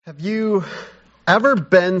Have you ever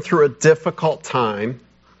been through a difficult time?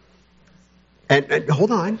 And hold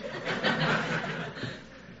on.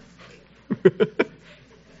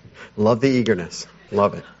 Love the eagerness.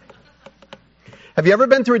 Love it. Have you ever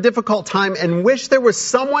been through a difficult time and wish there was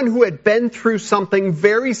someone who had been through something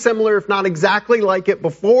very similar, if not exactly like it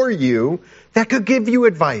before you, that could give you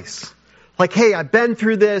advice? Like, hey, I've been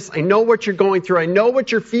through this. I know what you're going through. I know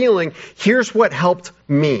what you're feeling. Here's what helped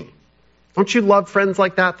me. Don't you love friends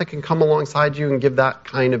like that can come alongside you and give that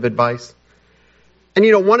kind of advice? And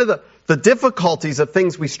one of the difficulties of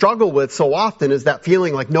things we struggle with so often is that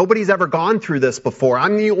feeling like nobody's ever gone through this before.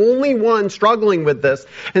 I'm the only one struggling with this.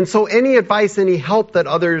 And so any advice, any help that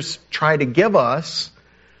others try to give us,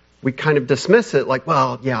 we kind of dismiss it like,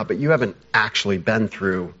 well, yeah, but you haven't actually been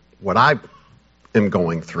through what I am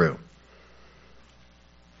going through.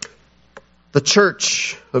 The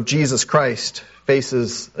Church of Jesus Christ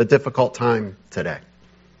faces a difficult time today.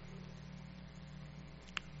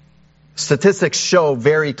 Statistics show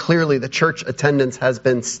very clearly that church attendance has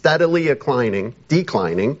been steadily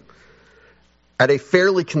declining at a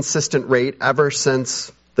fairly consistent rate ever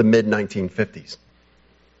since the mid-1950s.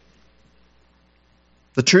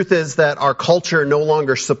 The truth is that our culture no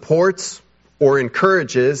longer supports or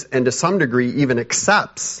encourages, and to some degree even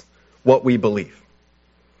accepts, what we believe.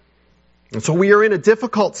 And so we are in a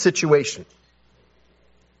difficult situation.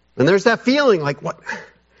 And there's that feeling like,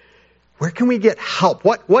 where can we get help?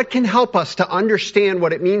 What can help us to understand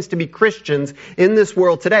what it means to be Christians in this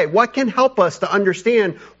world today? What can help us to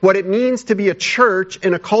understand what it means to be a church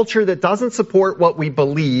in a culture that doesn't support what we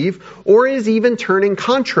believe or is even turning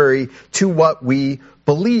contrary to what we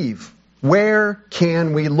believe? Where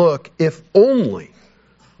can we look if only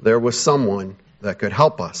there was someone that could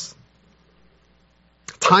help us?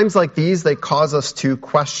 Times like these, they cause us to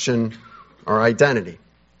question our identity.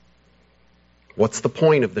 What's the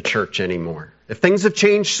point of the church anymore? If things have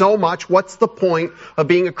changed so much, what's the point of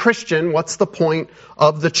being a Christian? What's the point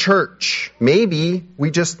of the church? Maybe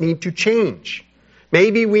we just need to change.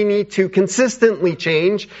 Maybe we need to consistently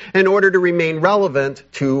change in order to remain relevant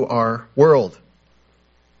to our world.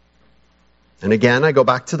 And again, I go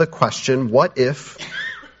back to the question, what if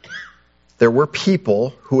there were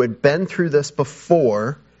people who had been through this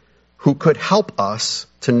before who could help us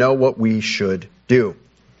to know what we should do?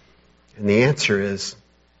 And the answer is,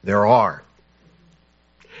 there are.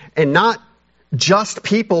 And not just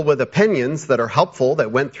people with opinions that are helpful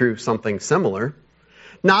that went through something similar.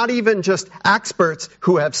 Not even just experts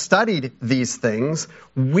who have studied these things.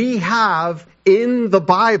 We have in the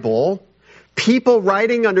Bible people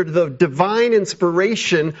writing under the divine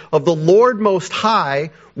inspiration of the Lord Most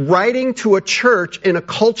High, writing to a church in a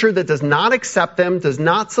culture that does not accept them, does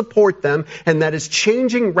not support them, and that is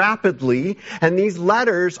changing rapidly. And these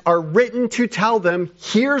letters are written to tell them,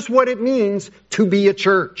 here's what it means to be a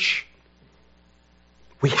church.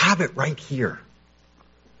 We have it right here.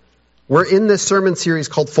 We're in this sermon series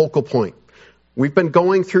called Focal Point. We've been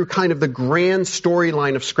going through kind of the grand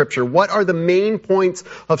storyline of Scripture. What are the main points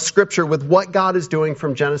of Scripture with what God is doing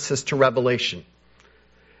from Genesis to Revelation?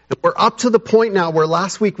 And we're up to the point now where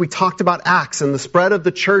last week we talked about Acts and the spread of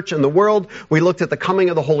the church and the world. We looked at the coming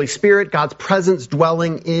of the Holy Spirit, God's presence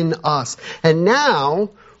dwelling in us. And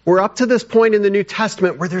now we're up to this point in the New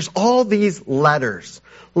Testament where there's all these letters.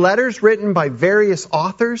 Letters written by various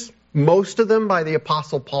authors, most of them by the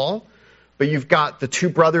Apostle Paul. But you've got the two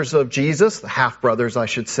brothers of Jesus, the half-brothers, I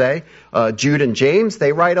should say, Jude and James.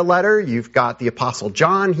 They write a letter. You've got the Apostle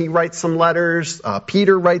John. He writes some letters.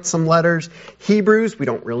 Peter writes some letters. Hebrews, we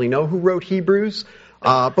don't really know who wrote Hebrews.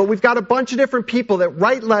 But we've got a bunch of different people that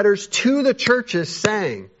write letters to the churches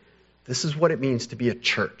saying, this is what it means to be a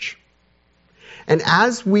church. And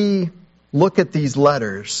as we look at these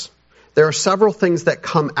letters, there are several things that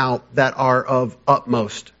come out that are of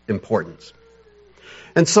utmost importance.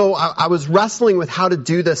 And so I was wrestling with how to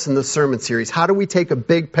do this in the sermon series. How do we take a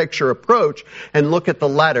big picture approach and look at the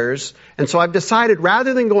letters? And so I've decided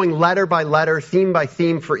rather than going letter by letter, theme by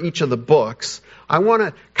theme for each of the books, I want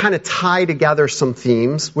to kind of tie together some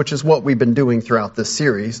themes, which is what we've been doing throughout this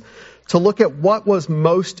series, to look at what was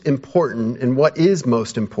most important and what is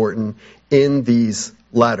most important in these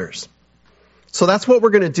letters. So that's what we're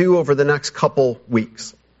going to do over the next couple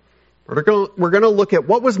weeks. We're going to look at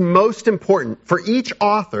what was most important for each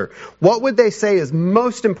author. What would they say is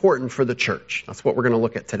most important for the church? That's what we're going to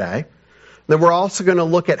look at today. Then we're also going to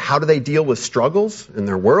look at how do they deal with struggles in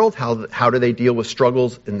their world? How do they deal with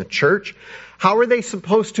struggles in the church? How are they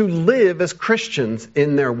supposed to live as Christians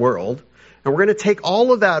in their world? And we're going to take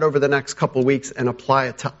all of that over the next couple of weeks and apply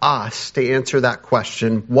it to us to answer that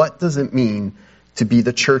question, what does it mean to be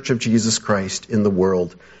the church of Jesus Christ in the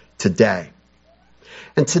world today.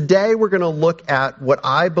 And today we're going to look at what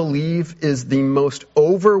I believe is the most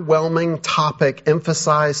overwhelming topic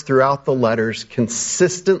emphasized throughout the letters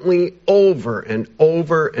consistently over and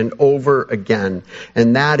over and over again.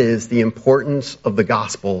 And that is the importance of the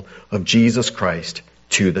gospel of Jesus Christ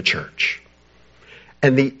to the church.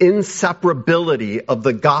 And the inseparability of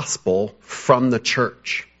the gospel from the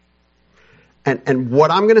church. And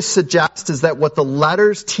what I'm going to suggest is that what the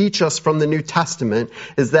letters teach us from the New Testament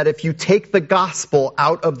is that if you take the gospel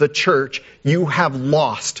out of the church, you have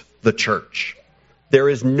lost the church. There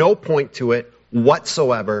is no point to it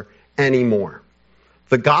whatsoever anymore.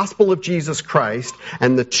 The gospel of Jesus Christ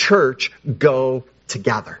and the church go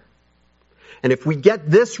together. And if we get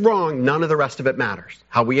this wrong, none of the rest of it matters.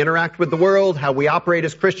 How we interact with the world, how we operate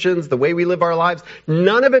as Christians, the way we live our lives,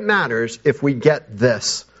 none of it matters if we get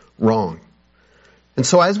this wrong. And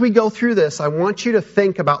so as we go through this, I want you to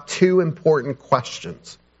think about two important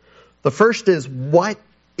questions. The first is, what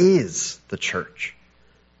is the church?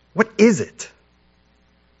 What is it?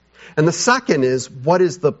 And the second is, what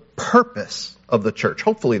is the purpose of the church?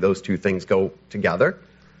 Hopefully those two things go together.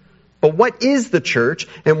 But what is the church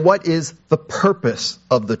and what is the purpose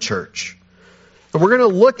of the church? And we're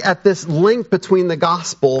going to look at this link between the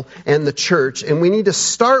gospel and the church, and we need to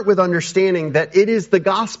start with understanding that it is the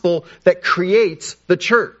gospel that creates the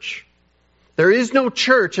church. There is no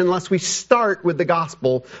church unless we start with the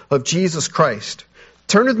gospel of Jesus Christ.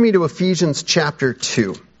 Turn with me to Ephesians chapter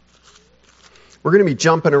 2. We're going to be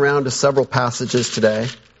jumping around to several passages today.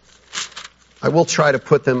 I will try to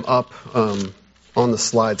put them up on the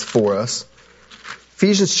slides for us.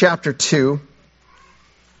 Ephesians chapter 2.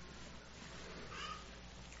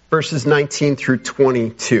 Verses 19 through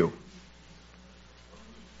 22.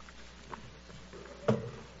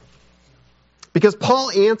 Because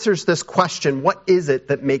Paul answers this question, what is it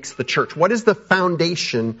that makes the church? What is the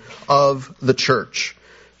foundation of the church?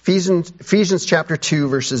 Ephesians chapter 2,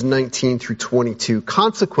 verses 19 through 22.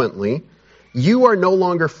 Consequently, you are no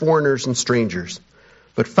longer foreigners and strangers,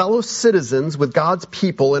 but fellow citizens with God's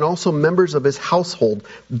people and also members of his household,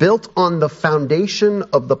 built on the foundation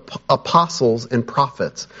of the apostles and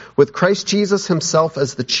prophets, with Christ Jesus himself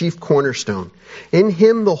as the chief cornerstone. In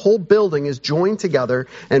him the whole building is joined together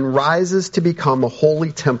and rises to become a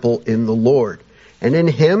holy temple in the Lord. And in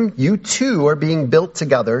him you too are being built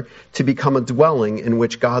together to become a dwelling in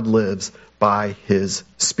which God lives by his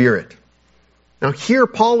Spirit. Now here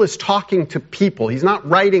Paul is talking to people. He's not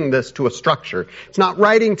writing this to a structure. He's not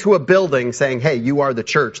writing to a building saying, hey, you are the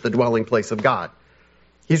church, the dwelling place of God.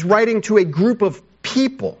 He's writing to a group of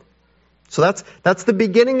people. So that's the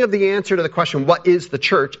beginning of the answer to the question, what is the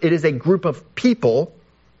church? It is a group of people.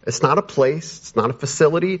 It's not a place. It's not a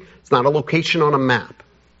facility. It's not a location on a map.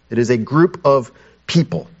 It is a group of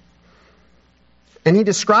people. And he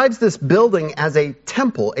describes this building as a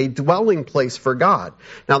temple, a dwelling place for God.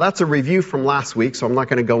 Now that's a review from last week, so I'm not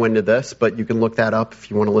going to go into this, but you can look that up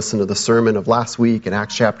if you want to listen to the sermon of last week in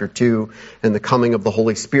Acts chapter 2 and the coming of the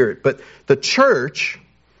Holy Spirit. But the church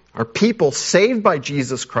are people saved by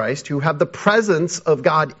Jesus Christ who have the presence of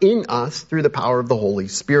God in us through the power of the Holy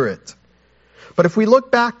Spirit. But if we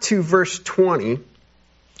look back to verse 20,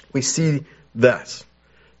 we see this.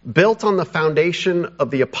 Built on the foundation of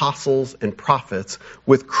the apostles and prophets,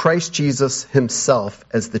 with Christ Jesus himself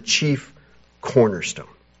as the chief cornerstone.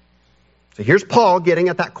 So here's Paul getting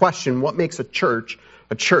at that question, what makes a church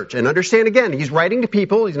a church? And understand again, he's writing to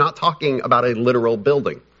people, he's not talking about a literal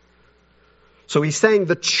building. So he's saying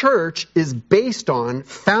the church is based on,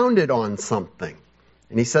 founded on something.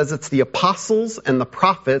 And he says it's the apostles and the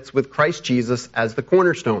prophets with Christ Jesus as the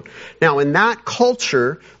cornerstone. Now, in that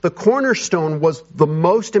culture, the cornerstone was the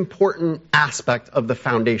most important aspect of the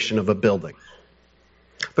foundation of a building.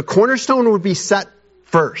 The cornerstone would be set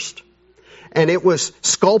first. And it was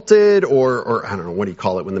sculpted or I don't know, what do you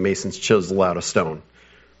call it when the masons chisel out a stone?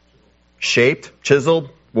 Shaped, chiseled,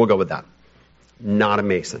 we'll go with that. Not a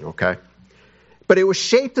mason, okay? But it was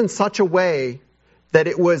shaped in such a way that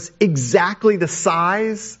it was exactly the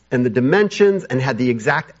size and the dimensions and had the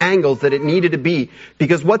exact angles that it needed to be.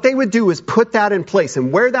 Because what they would do is put that in place.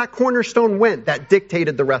 And where that cornerstone went, that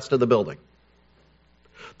dictated the rest of the building.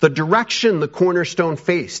 The direction the cornerstone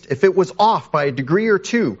faced, if it was off by a degree or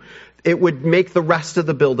two, it would make the rest of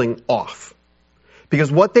the building off. Because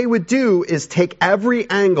what they would do is take every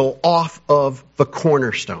angle off of the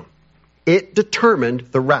cornerstone. It determined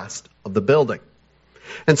the rest of the building.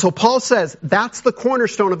 And so Paul says that's the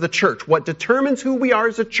cornerstone of the church. What determines who we are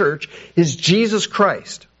as a church is Jesus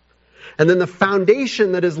Christ. And then the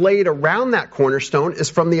foundation that is laid around that cornerstone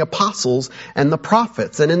is from the apostles and the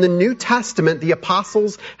prophets. And in the New Testament, the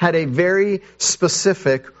apostles had a very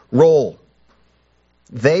specific role.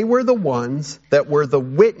 They were the ones that were the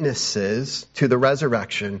witnesses to the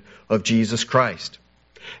resurrection of Jesus Christ.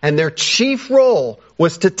 And their chief role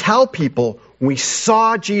was to tell people, we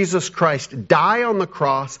saw Jesus Christ die on the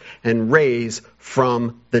cross and raise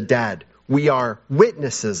from the dead. We are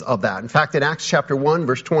witnesses of that. In fact, in Acts chapter 1,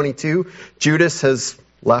 verse 22, Judas has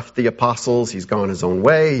left the apostles. He's gone his own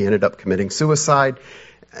way. He ended up committing suicide.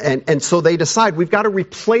 And so they decide, we've got to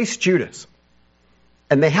replace Judas.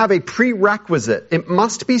 And they have a prerequisite. It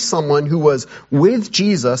must be someone who was with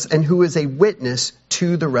Jesus and who is a witness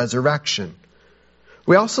to the resurrection.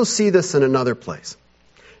 We also see this in another place.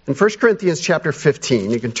 In 1 Corinthians chapter 15,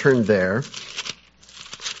 you can turn there.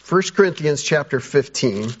 1 Corinthians chapter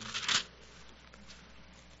 15,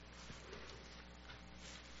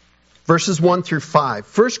 verses 1 through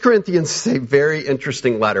 5. 1 Corinthians is a very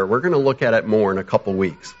interesting letter. We're going to look at it more in a couple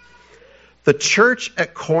weeks. The church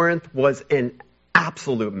at Corinth was an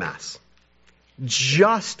absolute mess.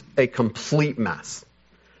 Just a complete mess.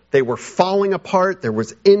 They were falling apart. There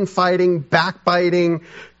was infighting, backbiting,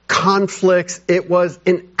 conflicts. It was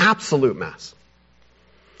an absolute mess.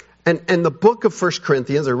 And the book of 1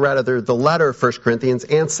 Corinthians, or rather the letter of 1 Corinthians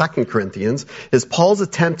and 2 Corinthians, is Paul's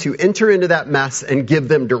attempt to enter into that mess and give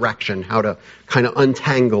them direction, how to kind of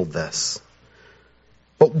untangle this.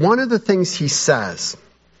 But one of the things he says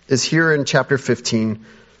is here in chapter 15,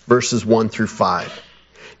 verses 1 through 5.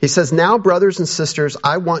 He says, now, brothers and sisters,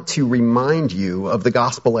 I want to remind you of the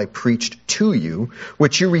gospel I preached to you,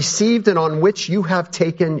 which you received and on which you have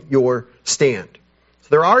taken your stand. So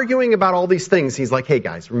they're arguing about all these things. He's like, hey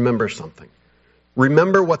guys, remember something.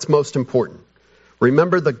 Remember what's most important.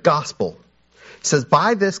 Remember the gospel. He says,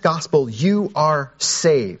 by this gospel you are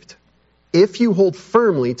saved, if you hold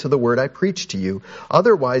firmly to the word I preached to you.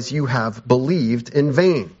 Otherwise you have believed in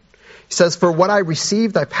vain. He says, for what I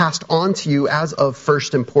received, I passed on to you as of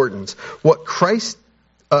first importance.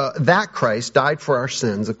 That Christ died for our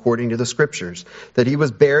sins according to the Scriptures, that he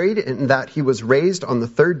was buried and that he was raised on the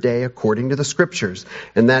third day according to the Scriptures,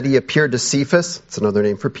 and that he appeared to Cephas, it's another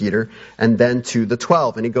name for Peter, and then to the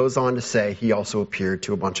 12. And he goes on to say he also appeared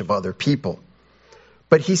to a bunch of other people.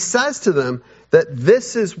 But he says to them that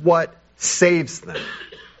this is what saves them.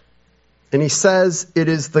 And he says it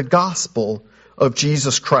is the gospel of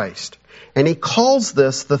Jesus Christ. And he calls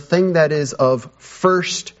this the thing that is of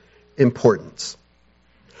first importance.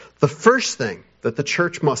 The first thing that the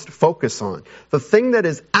church must focus on, the thing that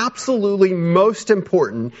is absolutely most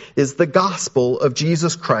important, is the gospel of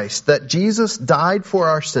Jesus Christ, that Jesus died for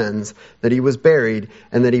our sins, that he was buried,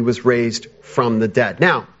 and that he was raised from the dead.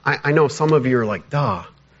 Now, I know some of you are like, duh.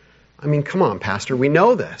 I mean, come on, Pastor, we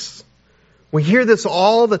know this. We hear this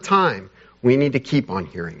all the time. We need to keep on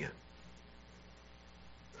hearing it.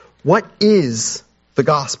 What is the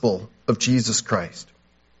gospel of Jesus Christ?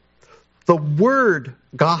 The word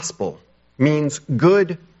gospel means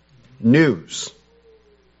good news.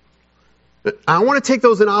 I want to take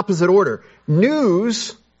those in opposite order.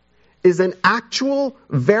 News is an actual,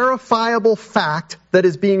 verifiable fact that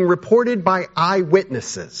is being reported by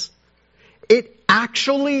eyewitnesses. It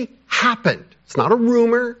actually happened. It's not a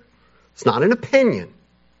rumor. It's not an opinion.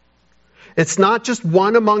 It's not just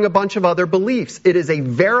one among a bunch of other beliefs. It is a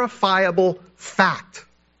verifiable fact.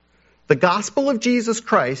 The gospel of Jesus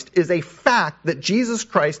Christ is a fact that Jesus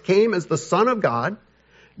Christ came as the Son of God,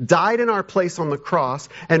 died in our place on the cross,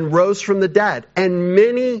 and rose from the dead. And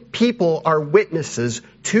many people are witnesses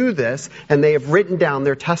to this, and they have written down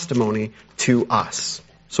their testimony to us.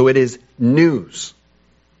 So it is news.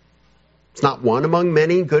 It's not one among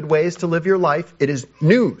many good ways to live your life. It is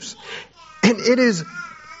news. And it is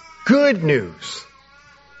good news.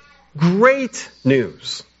 Great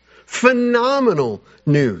news. Phenomenal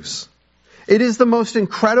news. It is the most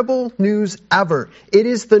incredible news ever. It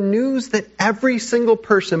is the news that every single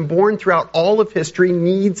person born throughout all of history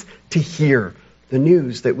needs to hear. The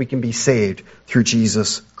news that we can be saved through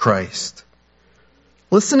Jesus Christ.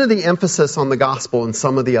 Listen to the emphasis on the gospel in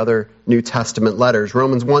some of the other New Testament letters.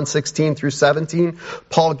 Romans 1:16 through 17,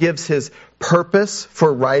 Paul gives his purpose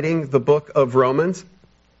for writing the book of Romans.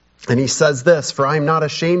 And he says this, for I am not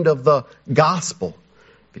ashamed of the gospel,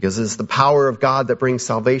 because it is the power of God that brings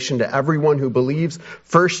salvation to everyone who believes,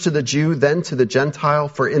 first to the Jew, then to the Gentile.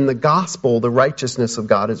 For in the gospel, the righteousness of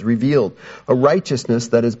God is revealed, a righteousness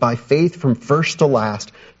that is by faith from first to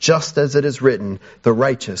last, just as it is written, the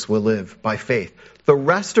righteous will live by faith. The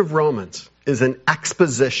rest of Romans is an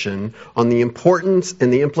exposition on the importance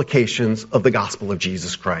and the implications of the gospel of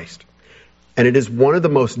Jesus Christ. And it is one of the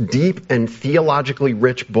most deep and theologically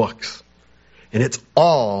rich books. And it's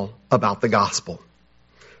all about the gospel.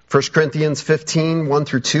 1 Corinthians 15, 1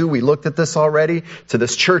 through 2, we looked at this already. To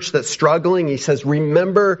this church that's struggling, he says,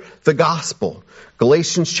 remember the gospel.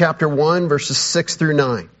 Galatians chapter 1, verses 6 through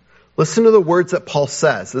 9. Listen to the words that Paul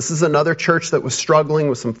says. This is another church that was struggling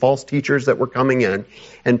with some false teachers that were coming in.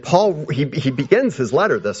 And Paul, he begins his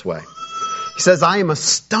letter this way. He says, I am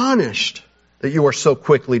astonished that you are so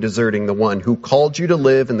quickly deserting the one who called you to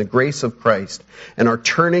live in the grace of Christ and are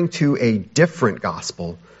turning to a different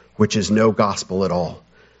gospel, which is no gospel at all.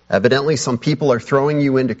 Evidently, some people are throwing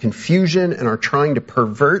you into confusion and are trying to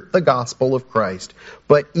pervert the gospel of Christ.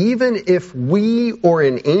 But even if we or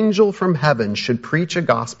an angel from heaven should preach a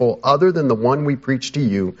gospel other than the one we preach to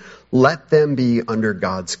you, let them be under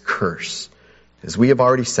God's curse. As we have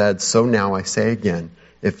already said, so now I say again,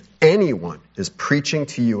 if anyone is preaching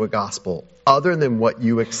to you a gospel other than what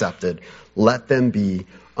you accepted, let them be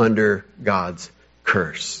under God's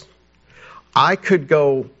curse. I could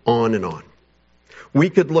go on and on. We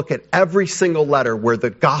could look at every single letter where the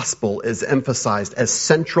gospel is emphasized as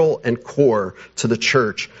central and core to the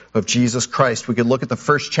church of Jesus Christ. We could look at the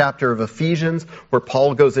first chapter of Ephesians, where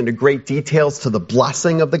Paul goes into great details to the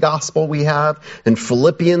blessing of the gospel we have. In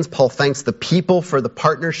Philippians, Paul thanks the people for the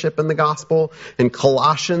partnership in the gospel. In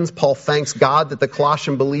Colossians, Paul thanks God that the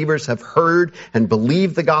Colossian believers have heard and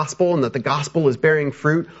believed the gospel and that the gospel is bearing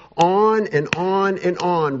fruit. On and on and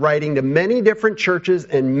on, writing to many different churches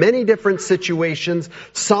in many different situations,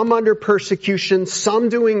 some under persecution, some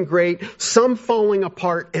doing great, some falling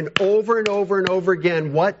apart, and over and over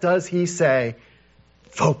again, what does he say?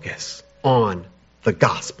 Focus on the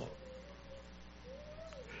gospel.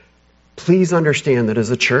 Please understand that as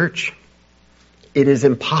a church, it is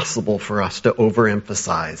impossible for us to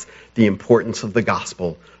overemphasize the importance of the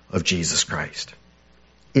gospel of Jesus Christ.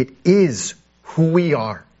 It is who we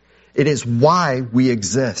are. It is why we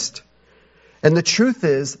exist. And the truth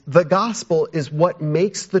is, the gospel is what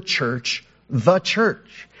makes the church the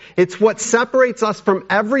church. It's what separates us from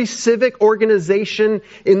every civic organization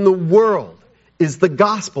in the world, is the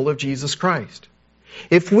gospel of Jesus Christ.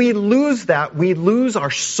 If we lose that, we lose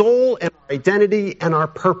our soul and our identity and our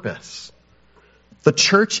purpose. The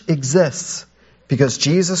church exists because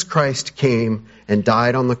Jesus Christ came and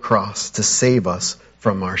died on the cross to save us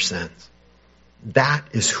from our sins. That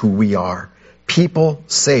is who we are. People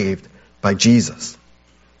saved by Jesus.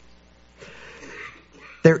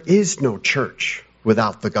 There is no church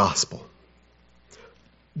without the gospel.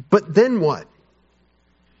 But then what?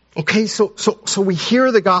 Okay, so we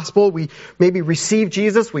hear the gospel, we maybe receive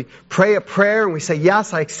Jesus, we pray a prayer and we say,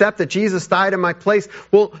 yes, I accept that Jesus died in my place.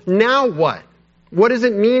 Well, now what? What does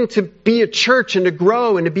it mean to be a church and to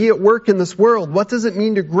grow and to be at work in this world? What does it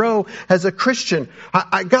mean to grow as a Christian?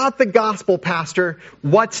 I got the gospel, Pastor.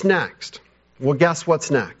 What's next? Well, guess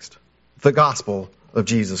what's next? The gospel of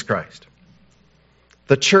Jesus Christ.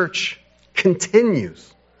 The church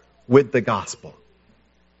continues with the gospel.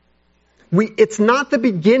 It's not the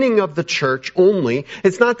beginning of the church only.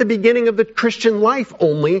 It's not the beginning of the Christian life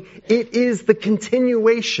only. It is the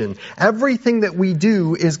continuation. Everything that we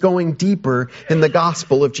do is going deeper in the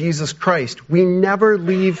gospel of Jesus Christ. We never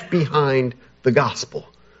leave behind the gospel.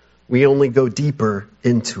 We only go deeper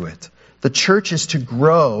into it. The church is to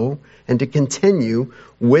grow and to continue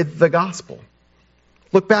with the gospel.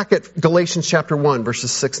 Look back at Galatians chapter 1,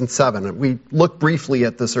 verses 6 and 7. We looked briefly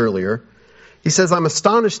at this earlier. He says, I'm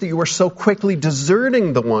astonished that you are so quickly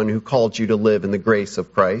deserting the one who called you to live in the grace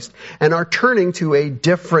of Christ and are turning to a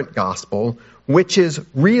different gospel, which is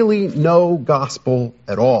really no gospel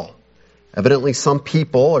at all. Evidently, some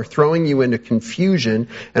people are throwing you into confusion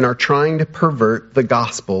and are trying to pervert the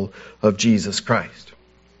gospel of Jesus Christ.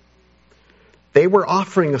 They were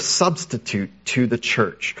offering a substitute to the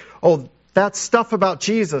church. Oh, that stuff about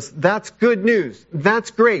Jesus, that's good news.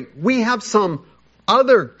 That's great. We have some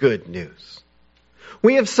other good news.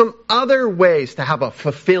 We have some other ways to have a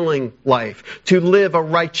fulfilling life, to live a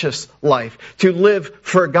righteous life, to live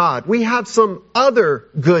for God. We have some other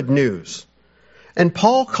good news. And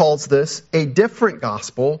Paul calls this a different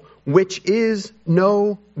gospel, which is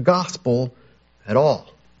no gospel at all.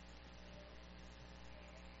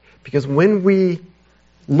 Because when we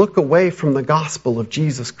look away from the gospel of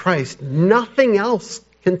Jesus Christ, nothing else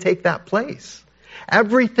can take that place.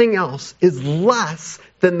 Everything else is less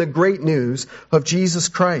than the great news of Jesus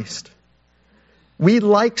Christ. We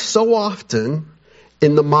like so often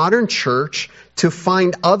in the modern church to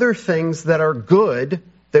find other things that are good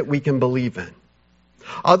that we can believe in.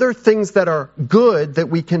 other things that are good that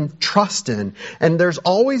we can trust in. And there's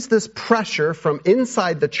always this pressure from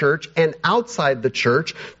inside the church and outside the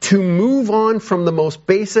church to move on from the most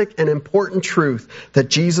basic and important truth that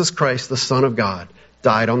Jesus Christ, the Son of God,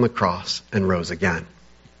 died on the cross and rose again.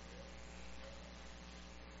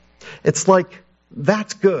 It's like,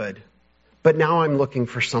 that's good, but now I'm looking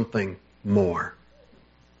for something more.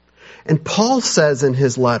 And Paul says in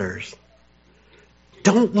his letters,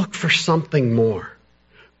 don't look for something more.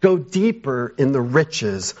 Go deeper in the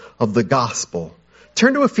riches of the gospel.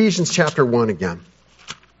 Turn to Ephesians chapter 1 again.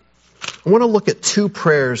 I want to look at two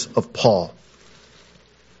prayers of Paul.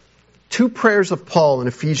 Two prayers of Paul in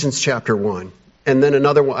Ephesians chapter 1. And then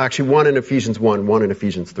another one, actually one in Ephesians 1, one in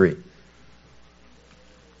Ephesians 3.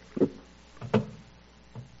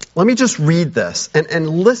 Let me just read this and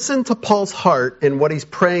listen to Paul's heart and what he's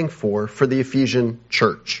praying for the Ephesian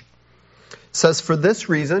church. It says, for this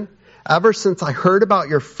reason, ever since I heard about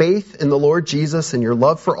your faith in the Lord Jesus and your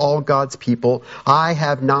love for all God's people, I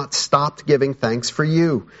have not stopped giving thanks for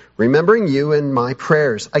you, remembering you in my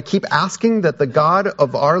prayers. I keep asking that the God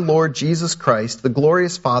of our Lord Jesus Christ, the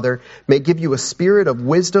glorious Father, may give you a spirit of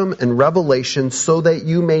wisdom and revelation so that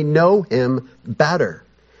you may know him better.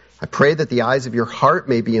 I pray that the eyes of your heart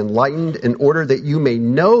may be enlightened in order that you may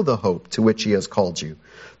know the hope to which he has called you,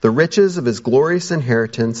 the riches of his glorious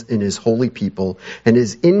inheritance in his holy people, and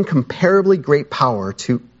his incomparably great power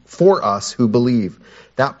for us who believe.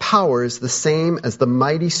 That power is the same as the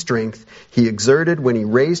mighty strength he exerted when he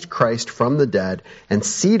raised Christ from the dead and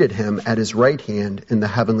seated him at his right hand in the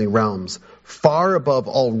heavenly realms, far above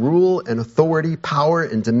all rule and authority, power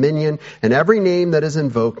and dominion, and every name that is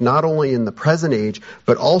invoked, not only in the present age,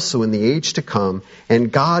 but also in the age to come.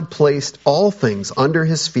 And God placed all things under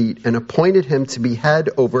his feet and appointed him to be head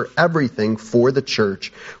over everything for the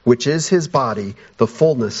church, which is his body, the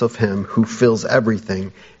fullness of him who fills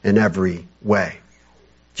everything in every way.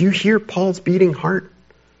 Do you hear Paul's beating heart?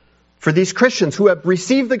 For these Christians who have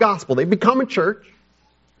received the gospel, they've become a church,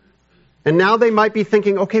 and now they might be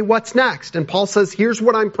thinking, okay, what's next? And Paul says, here's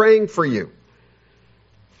what I'm praying for you.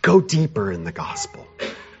 Go deeper in the gospel.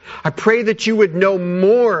 I pray that you would know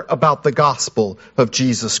more about the gospel of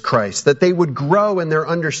Jesus Christ, that they would grow in their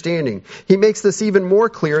understanding. He makes this even more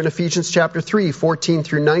clear in Ephesians chapter 3, 14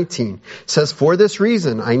 through 19. It says, for this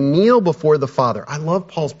reason, I kneel before the Father. I love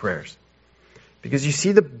Paul's prayers, because you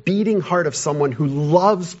see the beating heart of someone who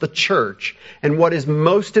loves the church and what is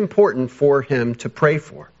most important for him to pray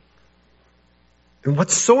for. And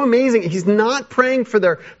what's so amazing, he's not praying for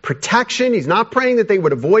their protection. He's not praying that they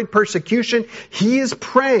would avoid persecution. He is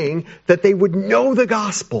praying that they would know the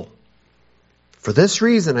gospel. For this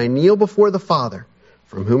reason, I kneel before the Father,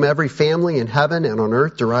 from whom every family in heaven and on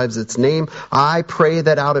earth derives its name. I pray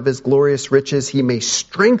that out of his glorious riches he may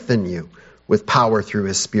strengthen you with power through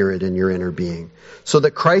his Spirit in your inner being, so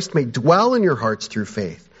that Christ may dwell in your hearts through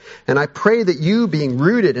faith. And I pray that you, being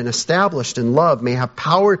rooted and established in love, may have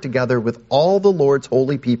power together with all the Lord's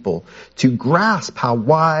holy people to grasp how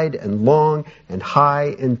wide and long and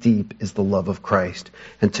high and deep is the love of Christ,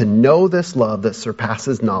 and to know this love that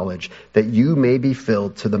surpasses knowledge, that you may be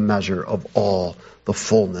filled to the measure of all the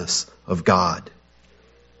fullness of God.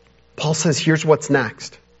 Paul says, here's what's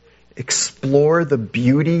next. Explore the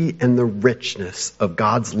beauty and the richness of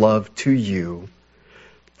God's love to you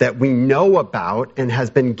that we know about and has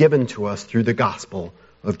been given to us through the gospel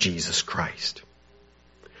of Jesus Christ.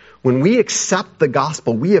 When we accept the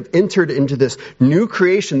gospel, we have entered into this new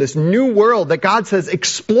creation, this new world that God says,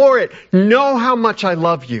 explore it. Know how much I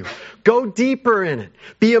love you. Go deeper in it.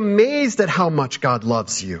 Be amazed at how much God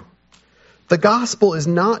loves you. The gospel is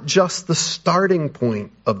not just the starting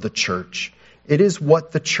point of the church. It is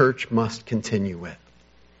what the church must continue with.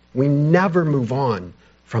 We never move on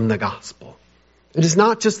from the gospel. It is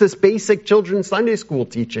not just this basic children's Sunday school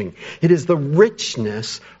teaching. It is the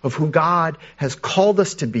richness of who God has called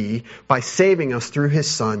us to be by saving us through his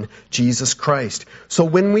Son, Jesus Christ. So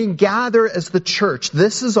when we gather as the church,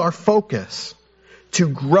 this is our focus: to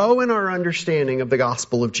grow in our understanding of the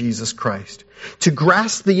gospel of Jesus Christ, to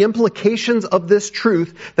grasp the implications of this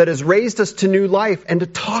truth that has raised us to new life, and to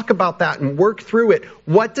talk about that and work through it.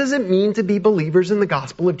 What does it mean to be believers in the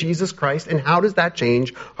gospel of Jesus Christ, and how does that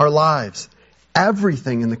change our lives?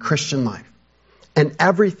 Everything in the Christian life and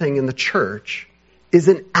everything in the church is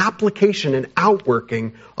an application and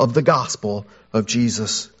outworking of the gospel of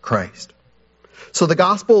Jesus Christ. So the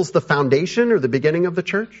gospel is the foundation or the beginning of the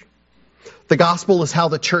church. The gospel is how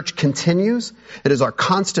the church continues. It is our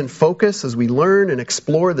constant focus as we learn and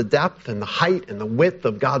explore the depth and the height and the width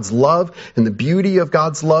of God's love and the beauty of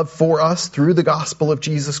God's love for us through the gospel of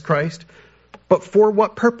Jesus Christ. But for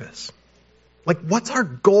what purpose? Like, what's our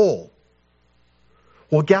goal?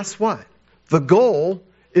 Well, guess what? The goal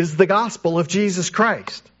is the gospel of Jesus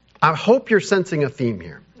Christ. I hope you're sensing a theme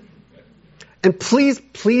here. And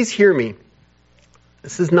please hear me.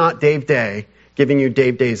 This is not Dave Day giving you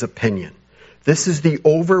Dave Day's opinion. This is the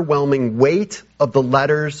overwhelming weight of the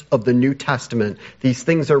letters of the New Testament. These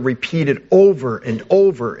things are repeated over and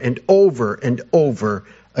over and over and over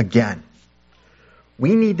again.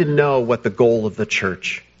 We need to know what the goal of the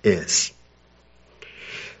church is.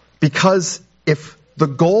 Because if the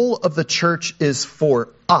goal of the church is for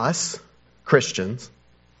us, Christians,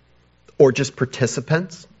 or just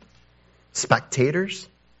participants, spectators,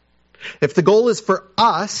 if the goal is for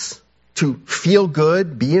us to feel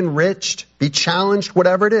good, be enriched, be challenged,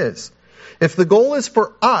 whatever it is, if the goal is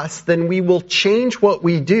for us, then we will change what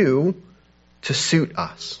we do to suit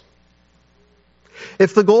us.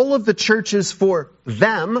 If the goal of the church is for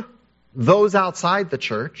them, those outside the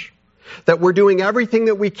church, that we're doing everything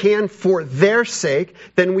that we can for their sake,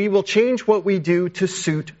 then we will change what we do to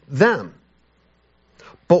suit them.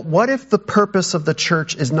 But what if the purpose of the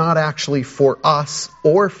church is not actually for us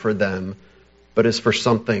or for them, but is for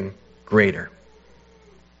something greater?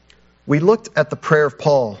 We looked at the prayer of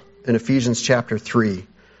Paul in Ephesians chapter 3.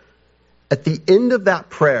 At the end of that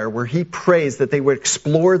prayer, where he prays that they would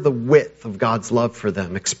explore the width of God's love for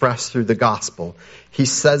them, expressed through the gospel, he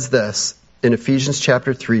says this in Ephesians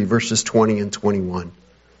chapter 3, verses 20 and 21.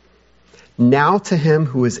 Now to him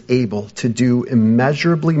who is able to do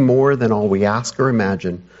immeasurably more than all we ask or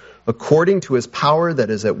imagine, according to his power that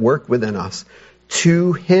is at work within us,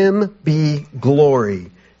 to him be glory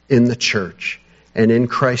in the church and in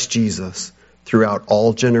Christ Jesus throughout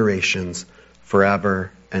all generations,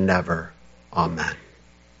 forever and ever. Amen.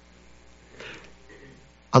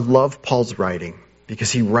 I love Paul's writing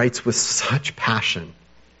because he writes with such passion.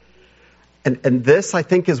 And this, I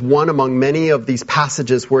think, is one among many of these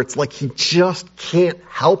passages where it's like he just can't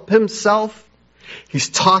help himself. He's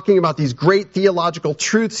talking about these great theological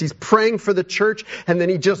truths. He's praying for the church, and then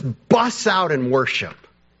he just busts out in worship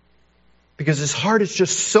because his heart is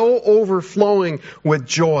just so overflowing with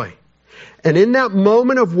joy. And in that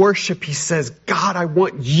moment of worship, he says, God, I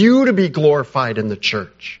want you to be glorified in the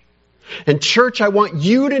church. And church, I want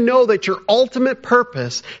you to know that your ultimate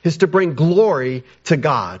purpose is to bring glory to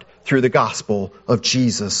God through the gospel of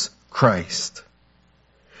Jesus Christ.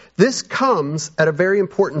 This comes at a very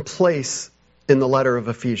important place in the letter of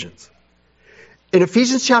Ephesians. In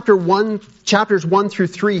Ephesians chapters 1 through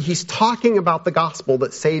 3, he's talking about the gospel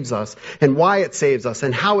that saves us and why it saves us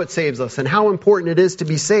and how it saves us and how important it is to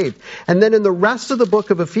be saved. And then in the rest of the book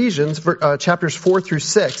of Ephesians, chapters 4 through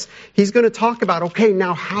 6, he's going to talk about, okay,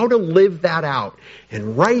 now how to live that out.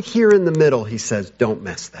 And right here in the middle, he says, don't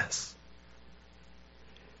miss this.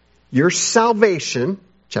 Your salvation,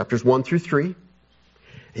 chapters 1 through 3,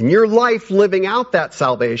 and your life living out that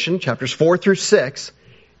salvation, chapters 4 through 6,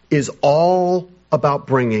 is all about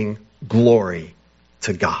bringing glory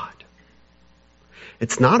to God.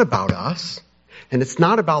 It's not about us, and it's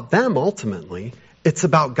not about them ultimately. It's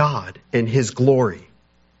about God and his glory.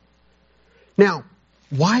 Now,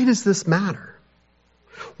 why does this matter?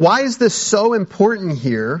 Why is this so important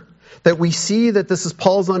here that we see that this is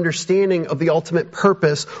Paul's understanding of the ultimate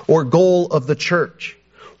purpose or goal of the church?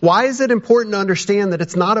 Why is it important to understand that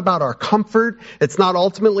it's not about our comfort? It's not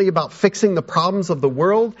ultimately about fixing the problems of the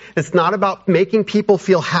world. It's not about making people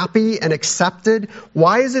feel happy and accepted.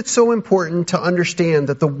 Why is it so important to understand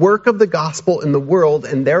that the work of the gospel in the world,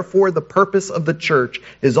 and therefore the purpose of the church,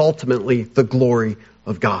 is ultimately the glory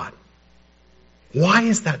of God? Why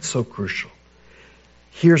is that so crucial?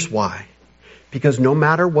 Here's why. Because no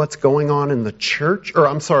matter what's going on in the church,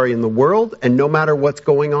 in the world, and no matter what's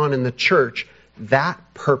going on in the church, that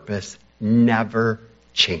purpose never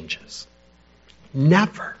changes.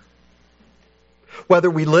 Never. Whether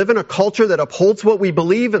we live in a culture that upholds what we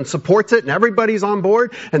believe and supports it and everybody's on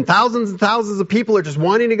board and thousands of people are just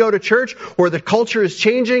wanting to go to church, or the culture is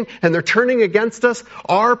changing and they're turning against us,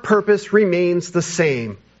 our purpose remains the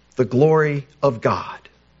same: the glory of God.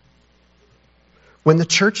 When the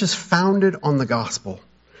church is founded on the gospel,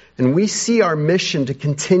 and we see our mission to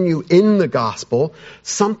continue in the gospel,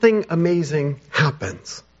 something amazing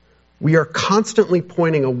happens. We are constantly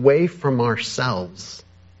pointing away from ourselves,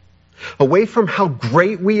 away from how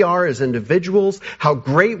great we are as individuals, how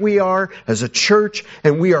great we are as a church,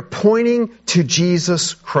 and we are pointing to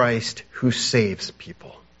Jesus Christ who saves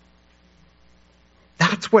people.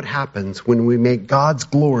 That's what happens when we make God's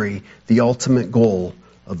glory the ultimate goal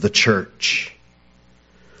of the church.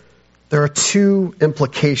 There are two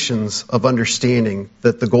implications of understanding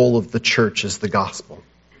that the goal of the church is the gospel.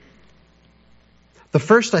 The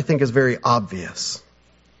first, I think, is very obvious.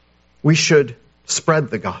 We should spread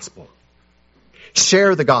the gospel.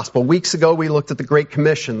 Share the gospel. Weeks ago, we looked at the Great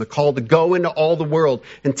Commission, the call to go into all the world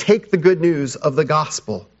and take the good news of the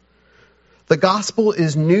gospel. The gospel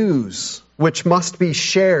is news which must be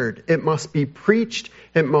shared. It must be preached.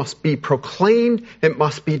 It must be proclaimed. It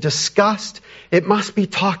must be discussed. It must be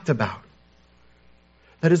talked about.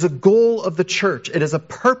 That is a goal of the church. It is a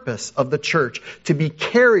purpose of the church to be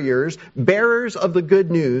carriers, bearers of the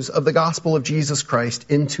good news of the gospel of Jesus Christ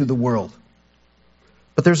into the world.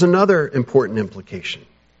 But there's another important implication.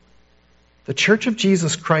 The Church of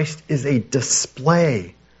Jesus Christ is a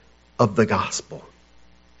display of the gospel.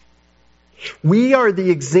 We are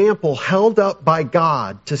the example held up by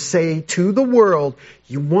God to say to the world,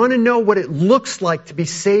 you want to know what it looks like to be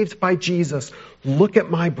saved by Jesus? Look at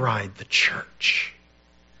my bride, the church.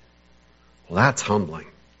 Well, that's humbling.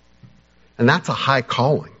 And that's a high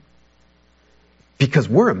calling. Because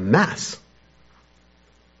we're a mess.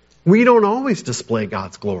 We don't always display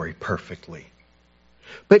God's glory perfectly.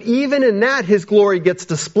 But even in that, His glory gets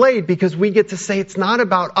displayed because we get to say it's not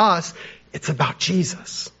about us, it's about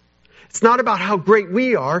Jesus. It's not about how great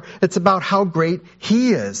we are, it's about how great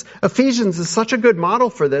He is. Ephesians is such a good model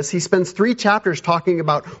for this. He spends 3 chapters talking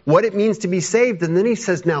about what it means to be saved, and then he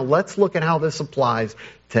says, now let's look at how this applies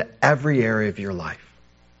to every area of your life.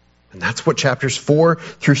 And that's what chapters 4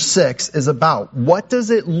 through 6 is about. What does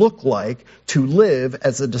it look like to live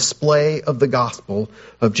as a display of the gospel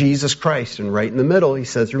of Jesus Christ? And right in the middle, he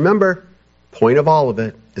says, remember, point of all of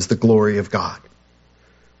it is the glory of God.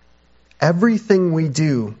 Everything we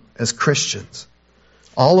do as Christians,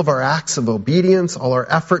 all of our acts of obedience, all our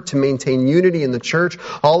effort to maintain unity in the church,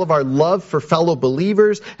 all of our love for fellow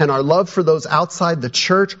believers and our love for those outside the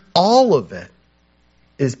church, all of it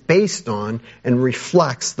is based on and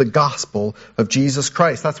reflects the gospel of Jesus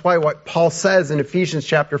Christ. That's why what Paul says in Ephesians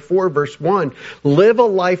chapter 4, verse 1, live a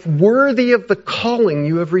life worthy of the calling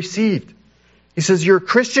you have received. He says, you're a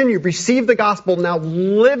Christian, you've received the gospel, now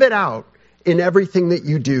live it out in everything that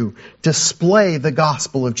you do. Display the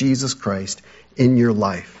gospel of Jesus Christ in your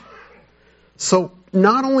life. So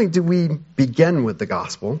not only do we begin with the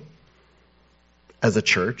gospel as a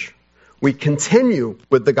church, we continue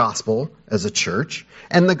with the gospel as a church,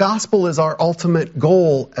 and the gospel is our ultimate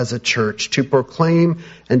goal as a church, to proclaim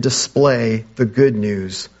and display the good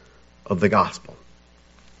news of the gospel.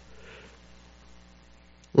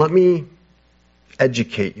 Let me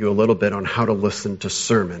educate you a little bit on how to listen to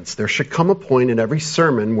sermons. There should come a point in every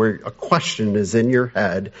sermon where a question is in your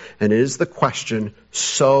head, and it is the question,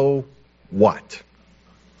 so what?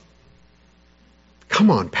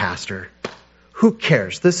 Come on, Pastor. Who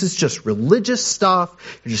cares? This is just religious stuff.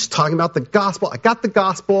 You're just talking about the gospel. I got the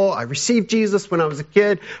gospel. I received Jesus when I was a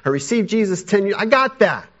kid. I received Jesus 10 years. I got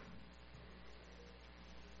that.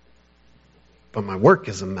 But my work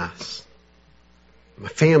is a mess. My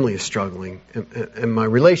family is struggling. And my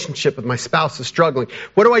relationship with my spouse is struggling.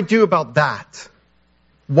 What do I do about that?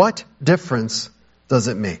 What difference does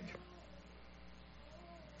it make?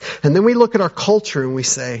 And then we look at our culture and we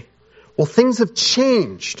say, well, things have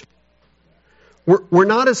changed. We're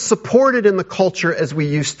not as supported in the culture as we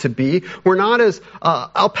used to be. We're not as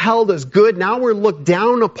upheld as good. Now we're looked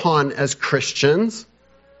down upon as Christians.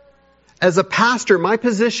 As a pastor, my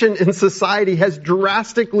position in society has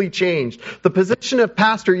drastically changed. The position of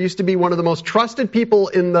pastor used to be one of the most trusted people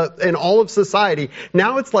in all of society.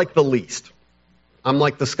 Now it's like the least. I'm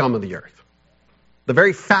like the scum of the earth. The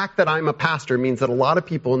very fact that I'm a pastor means that a lot of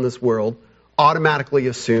people in this world automatically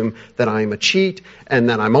assume that I'm a cheat and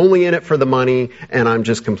that I'm only in it for the money and I'm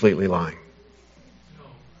just completely lying.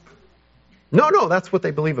 No, that's what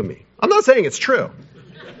they believe of me. I'm not saying it's true.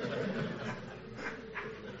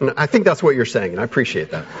 And I think that's what you're saying, and I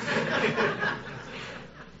appreciate that.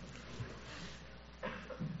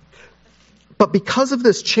 But because of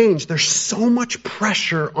this change, there's so much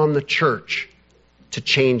pressure on the church to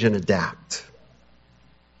change and adapt.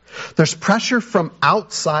 There's pressure from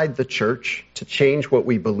outside the church to change what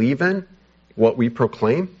we believe in, what we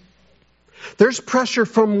proclaim. There's pressure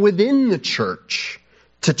from within the church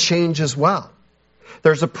to change as well.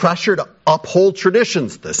 There's a pressure to uphold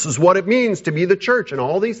traditions. This is what it means to be the church, and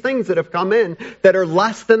all these things that have come in that are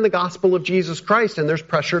less than the gospel of Jesus Christ, and there's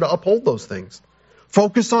pressure to uphold those things.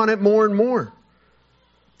 Focus on it more and more.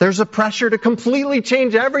 There's a pressure to completely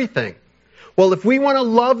change everything. Well, if we want to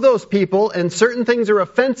love those people and certain things are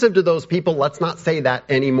offensive to those people, let's not say that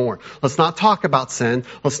anymore. Let's not talk about sin.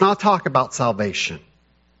 Let's not talk about salvation.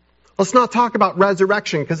 Let's not talk about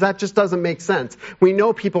resurrection because that just doesn't make sense. We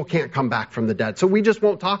know people can't come back from the dead, so we just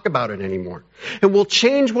won't talk about it anymore. And we'll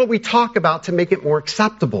change what we talk about to make it more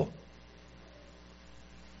acceptable.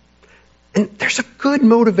 And there's a good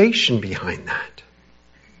motivation behind that.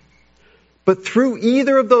 But through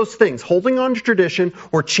either of those things, holding on to tradition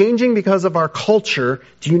or changing because of our culture,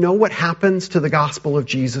 do you know what happens to the gospel of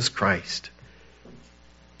Jesus Christ?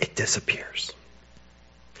 It disappears.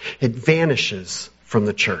 It vanishes from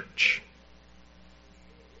the church.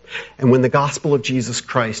 And when the gospel of Jesus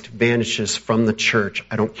Christ vanishes from the church,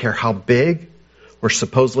 I don't care how big or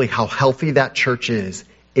supposedly how healthy that church is,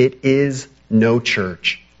 it is no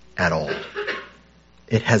church at all.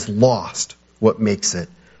 It has lost what makes it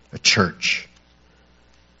a church.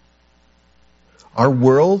 Our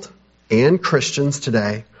world and Christians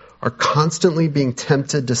today are constantly being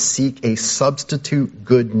tempted to seek a substitute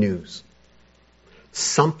good news.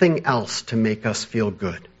 Something else to make us feel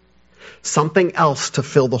good. Something else to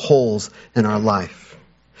fill the holes in our life.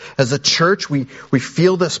 As a church, we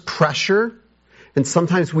feel this pressure, and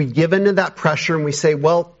sometimes we give into that pressure and we say,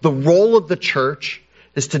 well, the role of the church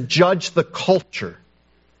is to judge the culture.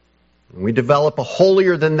 And we develop a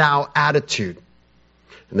holier-than-thou attitude.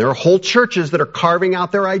 And there are whole churches that are carving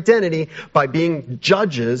out their identity by being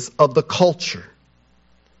judges of the culture.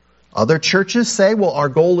 Other churches say, well, our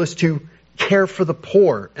goal is to care for the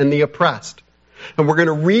poor and the oppressed. And we're going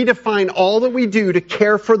to redefine all that we do to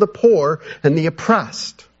care for the poor and the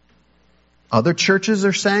oppressed. Other churches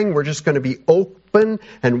are saying we're just going to be open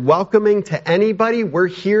and welcoming to anybody. We're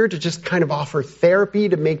here to just kind of offer therapy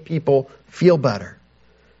to make people feel better.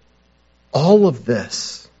 All of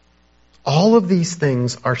these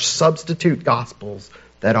things are substitute gospels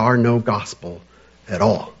that are no gospel at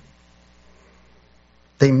all.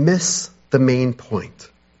 They miss the main point.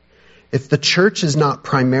 If the church is not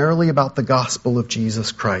primarily about the gospel of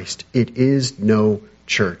Jesus Christ, it is no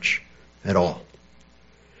church at all.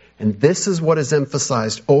 And this is what is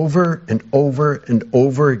emphasized over and over and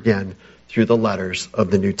over again through the letters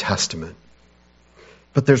of the New Testament.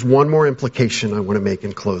 But there's one more implication I want to make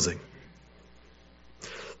in closing.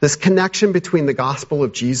 This connection between the gospel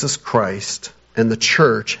of Jesus Christ and the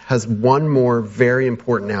church has one more very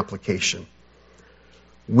important application.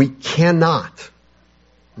 We cannot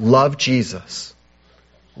love Jesus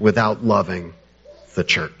without loving the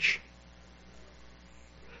church.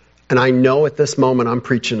 And I know at this moment I'm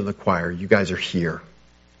preaching to the choir. You guys are here.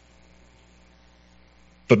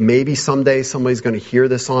 But maybe someday somebody's going to hear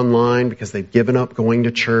this online because they've given up going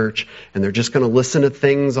to church and they're just going to listen to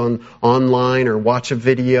things online or watch a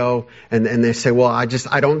video and they say, well,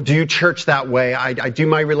 I don't do church that way. I do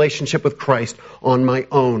my relationship with Christ on my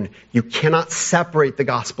own. You cannot separate the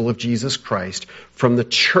gospel of Jesus Christ from the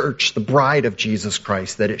church, the bride of Jesus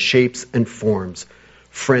Christ that it shapes and forms.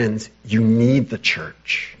 Friends, you need the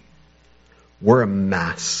church. We're a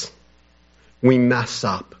mess. We mess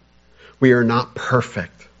up. We are not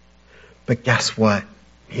perfect. But guess what?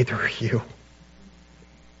 Neither are you.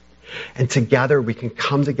 And together we can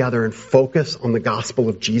come together and focus on the gospel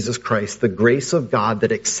of Jesus Christ, the grace of God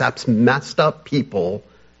that accepts messed up people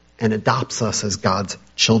and adopts us as God's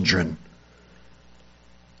children.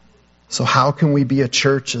 So how can we be a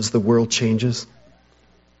church as the world changes?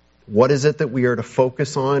 What is it that we are to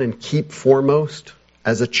focus on and keep foremost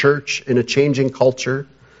as a church in a changing culture?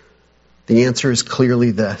 The answer is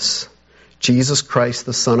clearly this. Jesus Christ,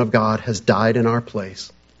 the Son of God, has died in our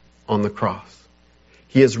place on the cross.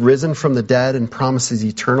 He has risen from the dead and promises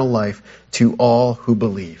eternal life to all who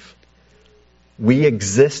believe. We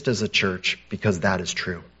exist as a church because that is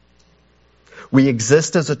true. We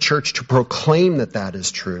exist as a church to proclaim that that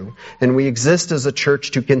is true, and we exist as a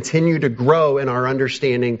church to continue to grow in our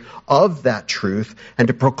understanding of that truth and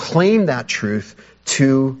to proclaim that truth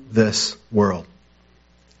to this world,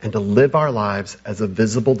 and to live our lives as a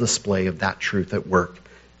visible display of that truth at work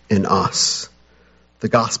in us. The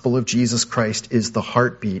gospel of Jesus Christ is the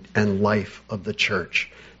heartbeat and life of the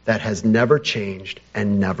church that has never changed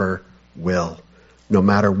and never will, no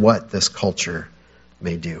matter what this culture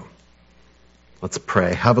may do. Let's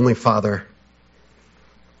pray. Heavenly Father,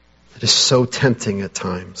 it is so tempting at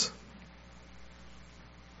times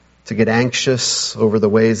to get anxious over the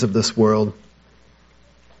ways of this world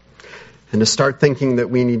and to start thinking that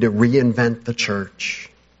we need to reinvent the church,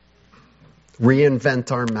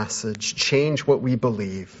 reinvent our message, change what we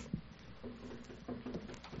believe.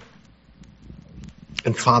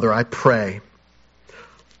 And Father, I pray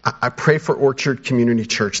for Orchard Community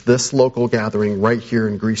Church, this local gathering right here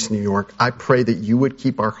in Greece, New York. I pray that you would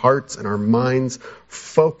keep our hearts and our minds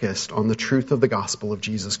focused on the truth of the gospel of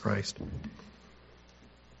Jesus Christ.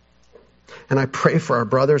 And I pray for our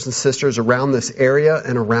brothers and sisters around this area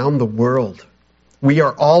and around the world. We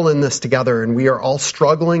are all in this together and we are all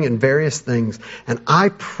struggling in various things. And I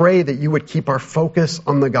pray that you would keep our focus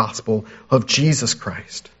on the gospel of Jesus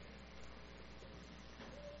Christ.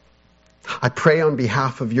 I pray on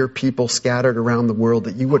behalf of your people scattered around the world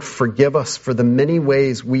that you would forgive us for the many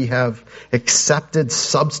ways we have accepted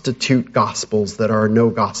substitute gospels that are no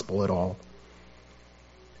gospel at all.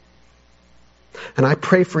 And I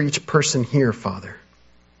pray for each person here, Father.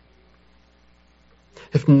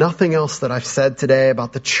 If nothing else that I've said today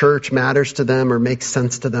about the church matters to them or makes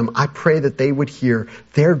sense to them, I pray that they would hear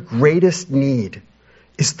their greatest need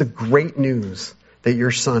is the great news that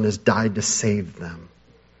your Son has died to save them.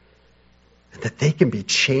 And that they can be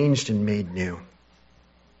changed and made new.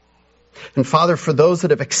 And Father, for those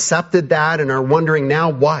that have accepted that and are wondering now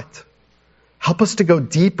what? Help us to go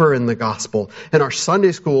deeper in the gospel, in our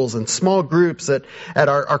Sunday schools and small groups, at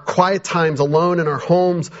our quiet times alone in our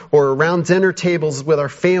homes or around dinner tables with our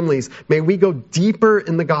families. May we go deeper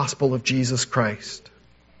in the gospel of Jesus Christ.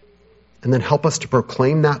 And then help us to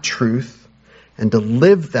proclaim that truth and to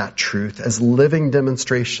live that truth as living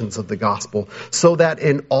demonstrations of the gospel, so that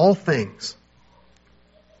in all things,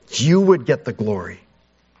 you would get the glory,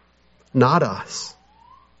 not us.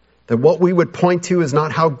 That what we would point to is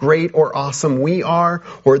not how great or awesome we are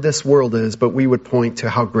or this world is, but we would point to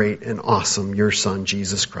how great and awesome your Son,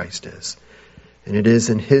 Jesus Christ, is. And it is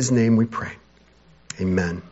in his name we pray. Amen.